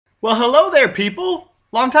Well, hello there, people.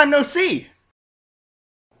 Long time no see.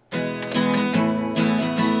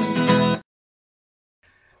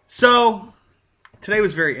 So, today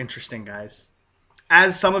was very interesting, guys.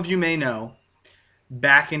 As some of you may know,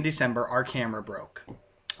 back in December, our camera broke.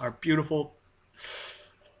 Our beautiful,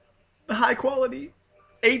 high quality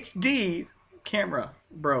HD camera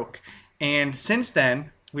broke. And since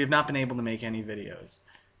then, we have not been able to make any videos.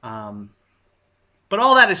 But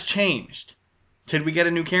all that has changed. Did we get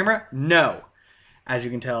a new camera? No. As you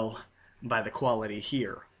can tell by the quality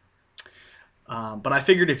here. But I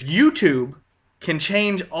figured if YouTube can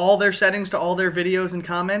change all their settings to all their videos and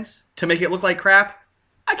comments to make it look like crap,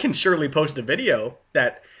 I can surely post a video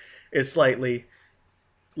that is slightly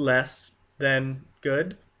less than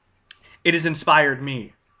good. It has inspired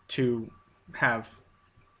me to have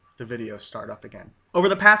the video start up again. Over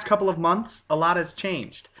the past couple of months, a lot has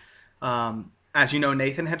changed. As you know,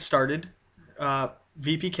 Nathan had started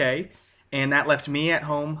VPK, and that left me at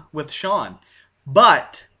home with Sean.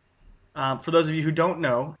 But for those of you who don't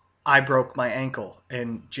know, I broke my ankle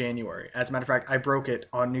in January. As a matter of fact, I broke it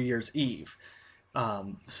on New Year's Eve,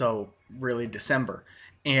 so really December.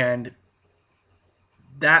 And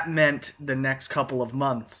that meant the next couple of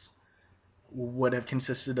months would have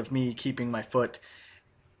consisted of me keeping my foot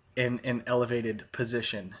in an elevated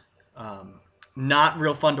position. Not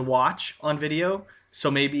real fun to watch on video, so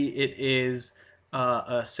maybe it is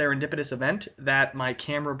a serendipitous event that my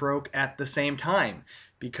camera broke at the same time,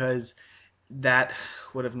 because that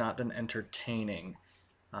would have not been entertaining.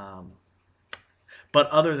 But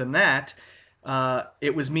other than that,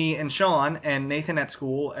 it was me and Sean and Nathan at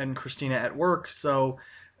school and Christina at work, so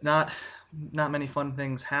not many fun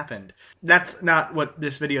things happened. That's not what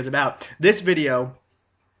this video is about. This video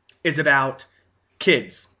is about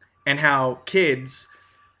kids and how kids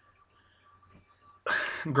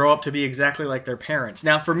grow up to be exactly like their parents.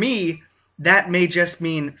 Now, for me, that may just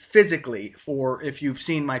mean physically. For if you've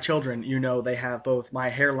seen my children, you know they have both my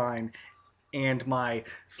hairline and my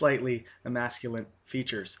slightly emasculate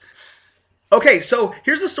features. Okay, so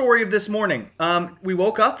here's the story of this morning. We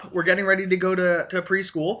woke up, we're getting ready to go to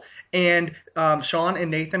preschool, and Sean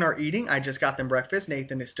and Nathan are eating. I just got them breakfast.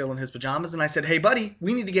 Nathan is still in his pajamas, and I said, hey buddy,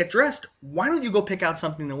 we need to get dressed. Why don't you go pick out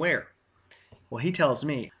something to wear? Well, he tells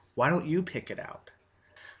me, why don't you pick it out?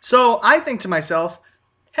 So I think to myself,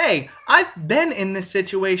 hey, I've been in this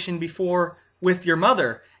situation before with your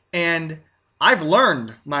mother, and I've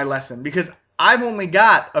learned my lesson, because I've only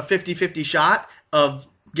got a 50-50 shot of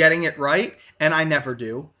getting it right, and I never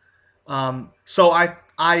do. So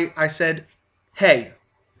I said, hey,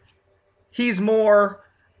 he's more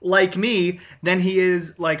like me than he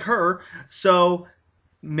is like her, so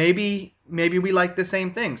maybe we like the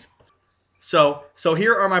same things. So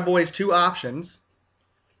here are my boys' two options.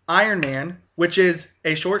 Iron Man, which is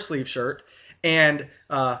a short sleeve shirt, and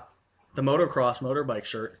the motocross motorbike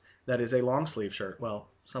shirt that is a long sleeve shirt. Well,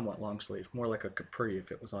 somewhat long sleeve, more like a capri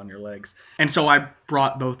if it was on your legs. And so I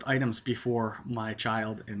brought both items before my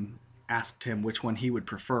child and asked him which one he would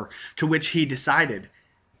prefer, to which he decided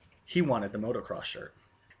he wanted the motocross shirt.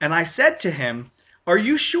 And I said to him, are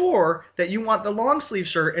you sure that you want the long sleeve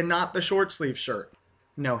shirt and not the short sleeve shirt?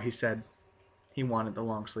 No, he said he wanted the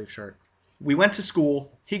long sleeve shirt. We went to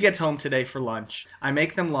school. He gets home today for lunch. I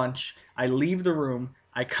make them lunch. I leave the room.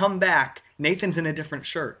 I come back. Nathan's in a different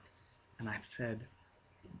shirt. And I said,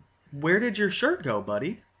 where did your shirt go,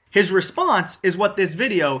 buddy? His response is what this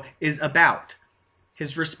video is about.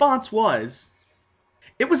 His response was,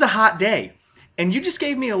 it was a hot day, and you just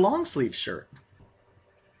gave me a long sleeve shirt.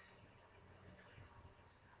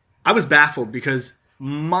 I was baffled because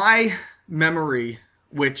my memory,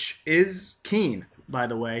 which is keen, by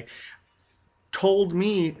the way, told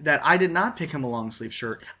me that I did not pick him a long sleeve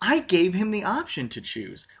shirt. I gave him the option to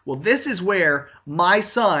choose. Well, this is where my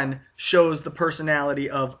son shows the personality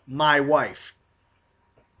of my wife.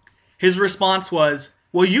 His response was,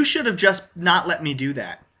 well, you should have just not let me do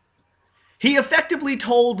that. He effectively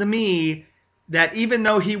told me that even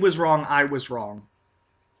though he was wrong, I was wrong.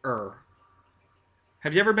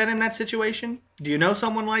 Have you ever been in that situation? Do you know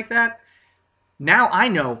someone like that? Now I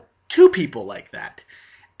know two people like that.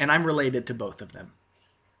 And I'm related to both of them.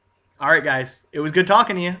 All right, guys. It was good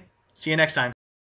talking to you. See you next time.